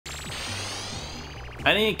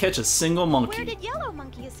I didn't catch a single monkey. Where did Yellow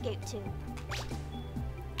Monkey escape to?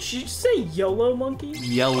 Did you say YOLO monkey?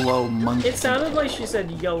 Yellow monkey. It sounded like she said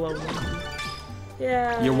YOLO monkey.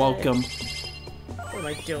 Yeah. You're welcome. What am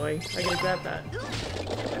I doing? I gotta grab that.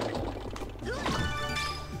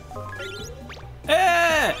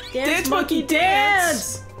 Hey! Dance monkey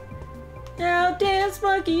dance! Now dance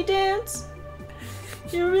monkey dance.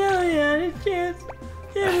 You really had a chance.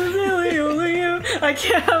 It was really only you. I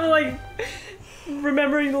can't. I'm like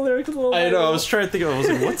remembering the lyrics a little. I know. I was trying to think of. I was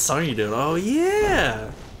like, "What song are you doing?" Oh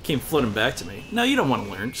yeah. Came floating back to me. No, you don't want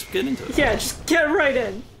to learn. Just get into it. Yeah, just get right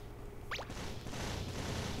in.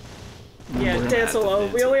 Yeah, dance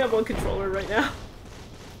alone. We only have one controller right now.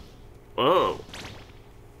 Whoa.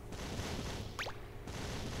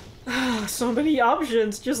 So many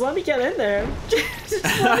options. Just let me get in there. Just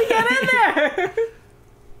let me get in there.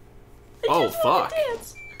 Oh fuck.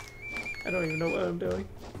 Dance. I don't even know what I'm doing.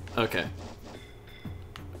 Okay.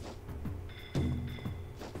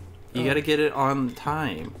 You gotta get it on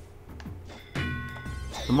time.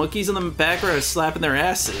 The monkeys in the background are slapping their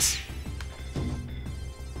asses.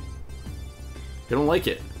 They don't like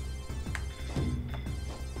it.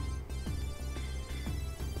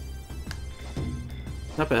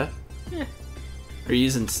 Not bad. Yeah. Are you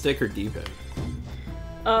using stick or D-pad?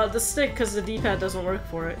 The stick, because the D-pad doesn't work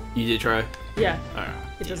for it. You did try? Yeah. Alright.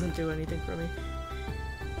 It doesn't do anything for me.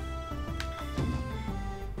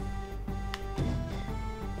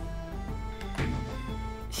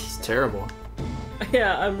 It's terrible.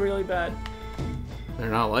 Yeah, I'm really bad. They're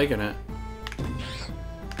not liking it.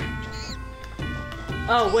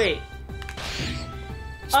 Oh, wait.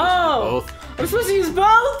 Supposed to do both. I'm supposed to use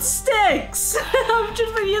both sticks! I've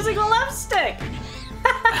just been using a left stick!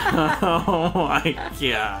 Oh my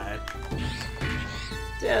god.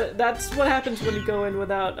 Yeah, that's what happens when you go in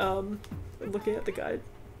without, looking at the guide.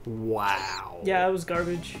 Wow. Yeah, it was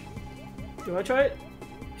garbage. Do you wanna try it?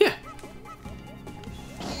 Yeah.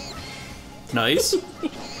 Nice.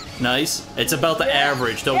 Nice. It's about the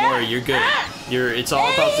average. Don't worry, you're good. It's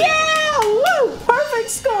all about the... Yeah! Woo! Perfect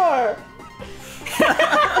score!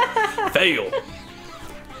 Fail.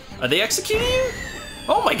 Are they executing you?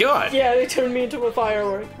 Oh my god. Yeah, they turned me into a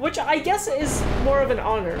firework. Which I guess is more of an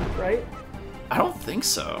honor, right? I don't think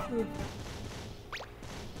so.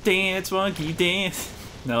 Dance, monkey, dance.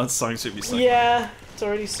 No, that song should be stuck. Yeah, it's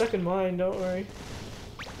already stuck in mine, don't worry.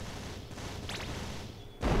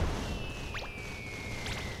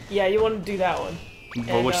 Yeah, you want to do that one.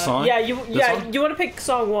 Well, which song? Yeah, This one? you want to pick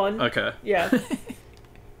song 1. Okay. Yeah.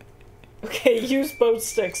 Okay, use both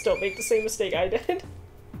sticks. Don't make the same mistake I did.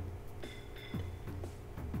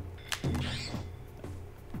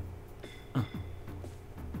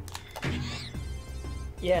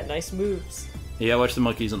 Yeah, nice moves. Yeah, watch the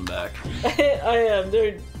monkeys in the back. I am.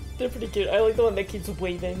 They're pretty cute. I like the one that keeps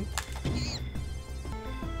waving.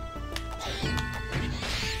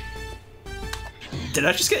 Did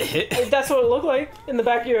I just get hit? That's what it looked like in the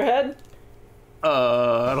back of your head.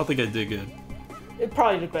 I don't think I did good. It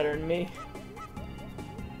probably did better than me.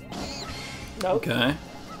 Nope. Okay.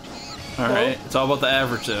 Alright, it's all about the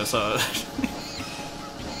average though, so...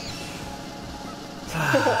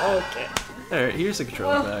 Okay. Alright, here's the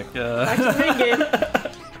controller back. Back to the main game.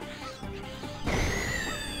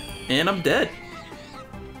 And I'm dead.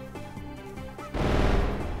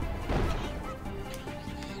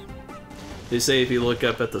 They say if you look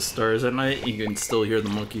up at the stars at night, you can still hear the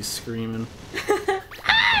monkeys screaming.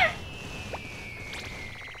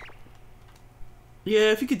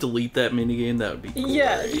 Yeah, if you could delete that minigame, that would be cool.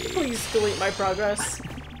 Yeah, please delete my progress.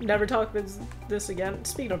 Never talk about this again.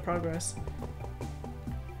 Speaking of progress.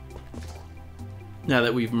 Now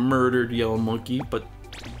that we've murdered Yellow Monkey, but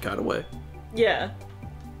got away. Yeah.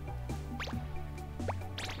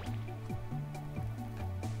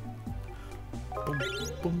 Boom,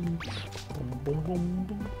 boom, boom, boom, boom,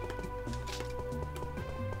 boom.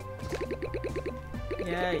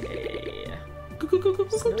 Yeah. Go, go, go, go, go,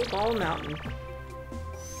 go. Snowball Mountain.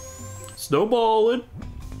 Snowballing.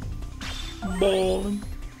 Balling.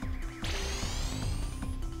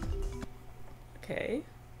 Okay.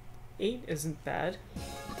 8 isn't bad.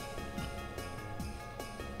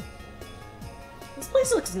 This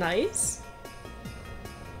place looks nice.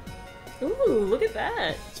 Ooh, look at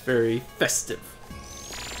that. It's very festive.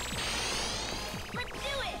 Let's do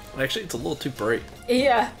it! Actually, it's a little too bright.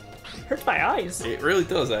 Yeah. Hurts my eyes. It really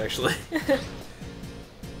does, actually.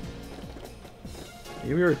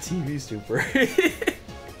 Maybe our TV's too bright.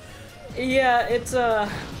 Yeah, it's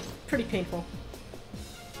pretty painful.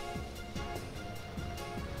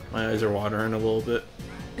 My eyes are watering a little bit.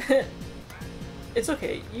 It's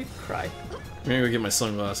okay, you can cry. I'm gonna go get my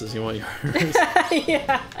sunglasses. You want yours?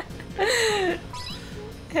 Yeah.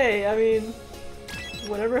 Hey, I mean,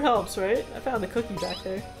 whatever helps, right? I found the cookie back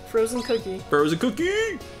there. Frozen cookie. Frozen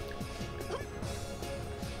cookie!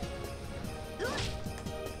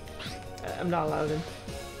 I'm not allowed in.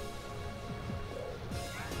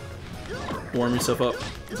 Warm yourself up.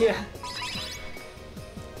 Yeah.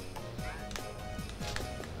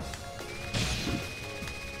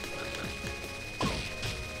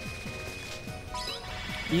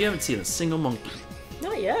 You haven't seen a single monkey.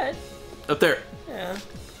 Not yet. Up there. Yeah.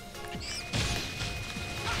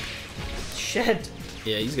 Shit.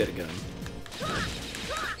 Yeah, he's got a gun.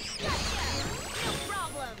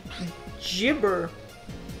 Gibber.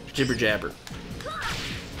 Jibber jabber.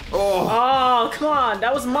 Oh! Oh, come on.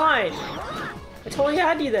 That was mine. I totally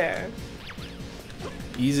had you there.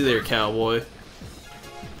 Easy there, cowboy.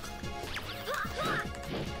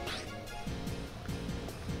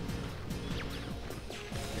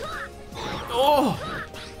 Oh!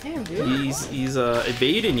 Damn, dude. He's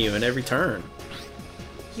evading you in every turn.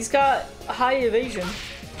 He's got a high evasion.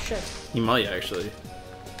 Shit. He might actually.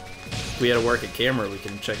 If we had to work a camera, we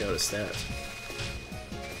can check out his stats.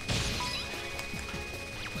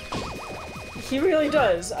 He really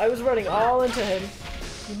does. I was running all into him.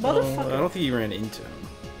 You motherfucker. I don't think you ran into him.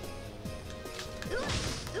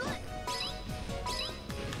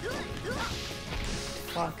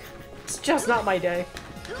 Fuck. It's just not my day.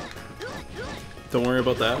 Don't worry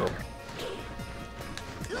about that.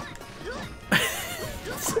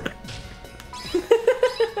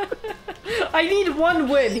 I need one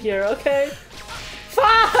win here, okay?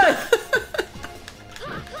 Fuck!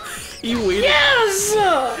 He waited.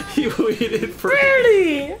 Yes! He waited for.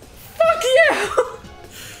 Birdie! Fuck you!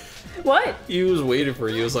 What? He was waiting for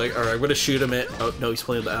you. He was like, "All right, I'm gonna shoot him at." Oh no, he's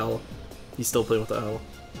playing with the owl. He's still playing with the owl.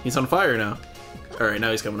 He's on fire now. All right, now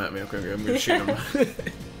he's coming at me. I'm gonna shoot him.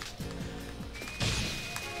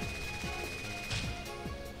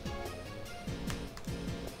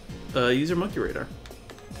 Use your monkey radar.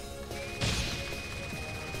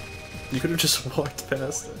 You could have just walked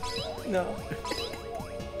past it. No.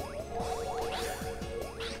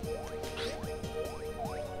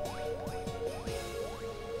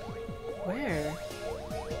 Where?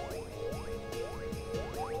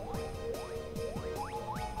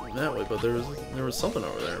 That way, but there was something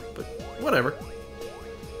over there. But whatever.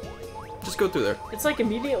 Just go through there. It's like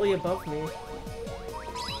immediately above me.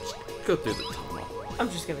 Go through the tunnel. I'm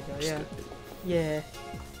just gonna go, Just yeah. go through. Yeah.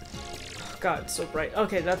 God, it's so bright.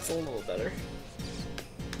 Okay, that's a little better.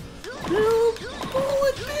 Little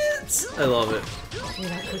bullet bits. I love it. Give me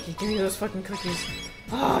that cookie. Give me those fucking cookies.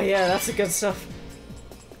 Oh yeah, that's the good stuff.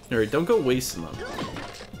 Alright, don't go wasting them.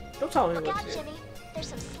 Don't tell me Look what out, to do. Jimmy. There's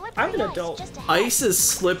some slippery I'm an ice adult. just ahead. Ice is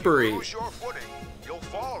slippery. Lose your footing, you'll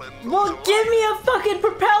fall and Well, lose a give life. me a fucking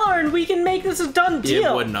propeller and we can make this a done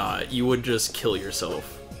deal. It would not. You would just kill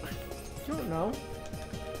yourself. You don't know.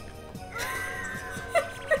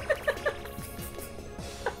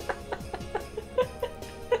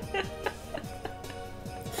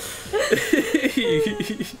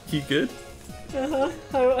 You good? Uh-huh.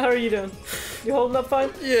 How are you doing? You holding up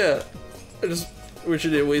fine? Yeah. I just wish you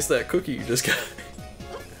didn't waste that cookie you just got.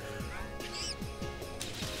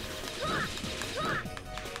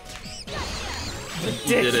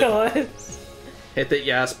 Ridiculous. Hit that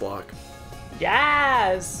yas block.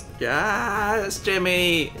 Yes. Yes,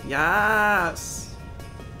 Jimmy. Yes.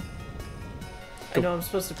 I know I'm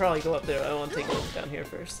supposed to probably go up there. I want to take a look down here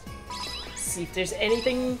first. See if there's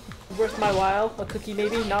anything worth my while. A cookie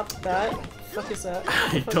maybe? Not that. Fuck is that?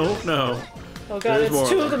 I don't know. Oh god, There's it's more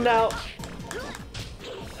two of of them now.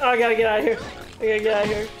 Oh, I gotta get out of here. I gotta get out of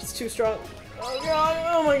here. It's too strong. Oh god,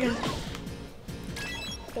 oh my god.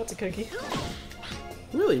 That's a cookie.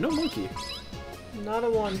 Really, no monkey. Not a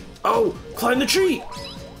one. Oh, climb the tree.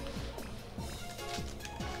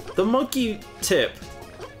 The monkey tip.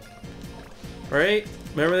 Right?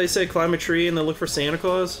 Remember they said climb a tree and then look for Santa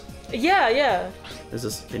Claus? Yeah, yeah. Is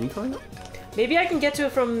this? Can you climb it? Maybe I can get to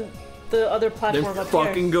it from the other Then platform up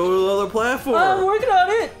fucking here. go to the other platform. I'm working on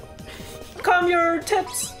it. Calm your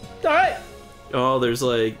tips. All right. Oh, there's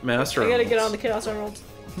like master. I gotta get emeralds. on the Chaos Emeralds.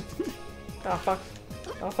 Oh fuck.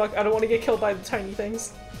 Oh fuck. I don't want to get killed by the tiny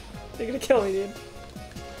things. They're gonna kill me, dude.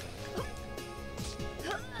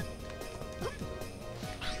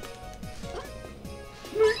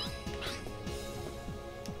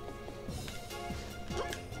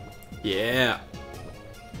 Yeah.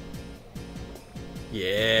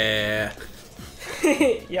 Yeah.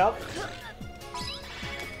 Yup.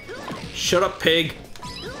 Shut up, pig.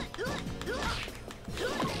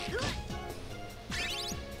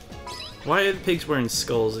 Why are the pigs wearing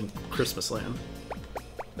skulls and Christmas Land.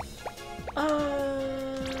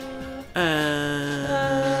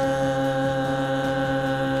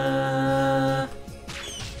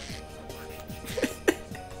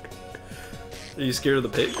 Are you scared of the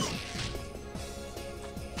pigs?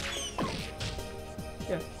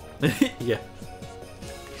 Yeah. Yeah.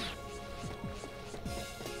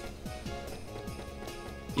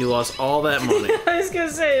 You lost all that money. I was gonna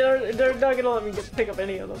say, they're not gonna let me pick up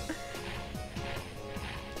any of them.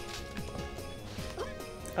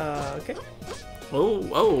 Okay.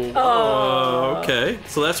 Oh, okay.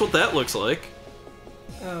 So that's what that looks like.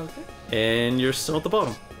 Okay. And you're still at the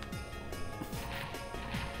bottom.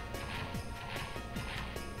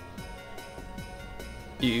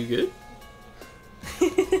 You good?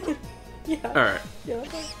 Yeah. Alright. Yeah.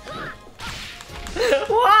 Okay.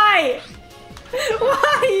 Why?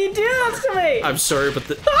 Why you do this to me? I'm sorry, but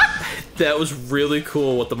that was really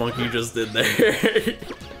cool what the monkey just did there.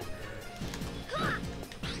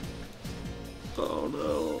 Oh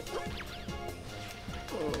no.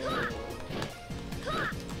 Oh.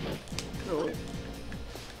 No.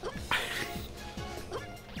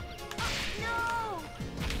 No!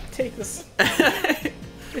 Take this.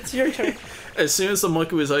 It's your turn. As soon as the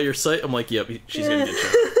monkey was out of your sight, I'm like, yep, she's gonna get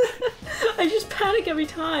you. I just panic every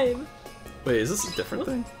time. Wait, is this a different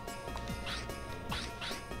thing?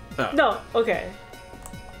 Oh. No, okay.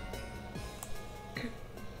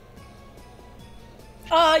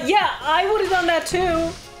 Yeah, I would have done that too,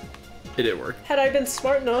 It did work. had I been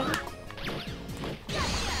smart enough.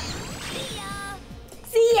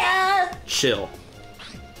 See ya! Chill.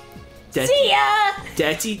 See ya!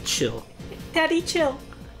 Daddy, chill. Daddy, chill.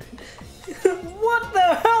 What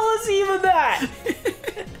the hell is even that?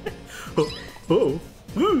 Oh.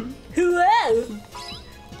 Hmm. Whoa!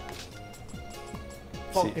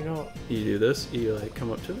 Fucking up. You do this, you like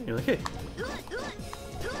come up to it, and you're like, hey.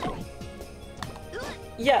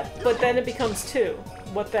 Yeah, but then it becomes 2.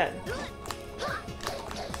 What then?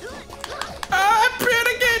 I'm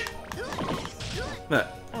panicking!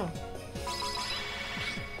 That. Oh.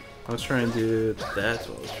 I was trying to do that's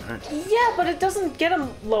what I was trying. Yeah, but it doesn't get him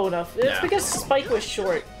low enough. It's Yeah. because Spike was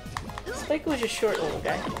short. Spike was a short little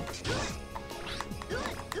guy.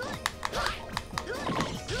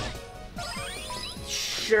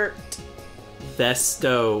 Shirt.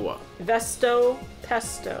 Vesto. Vesto.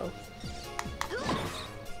 Pesto.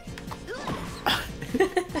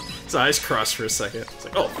 His eyes crossed for a second. It's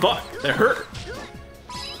like, oh fuck, that hurt.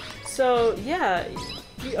 So, yeah.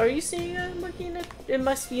 Are you seeing a monkey in it? It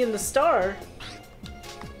must be in the star.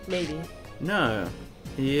 Maybe. No.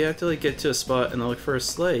 You have to like get to a spot and then look for a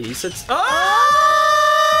sleigh. He said, Oh!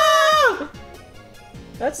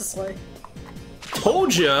 That's a sleigh.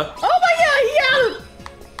 told ya! Oh my god, he got him!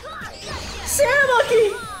 Santa monkey!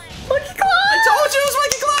 Monkey claw! I told you it was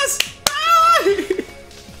Monkey Class! Ah!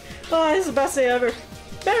 Oh, this is the best day ever.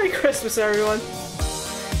 Merry Christmas, everyone.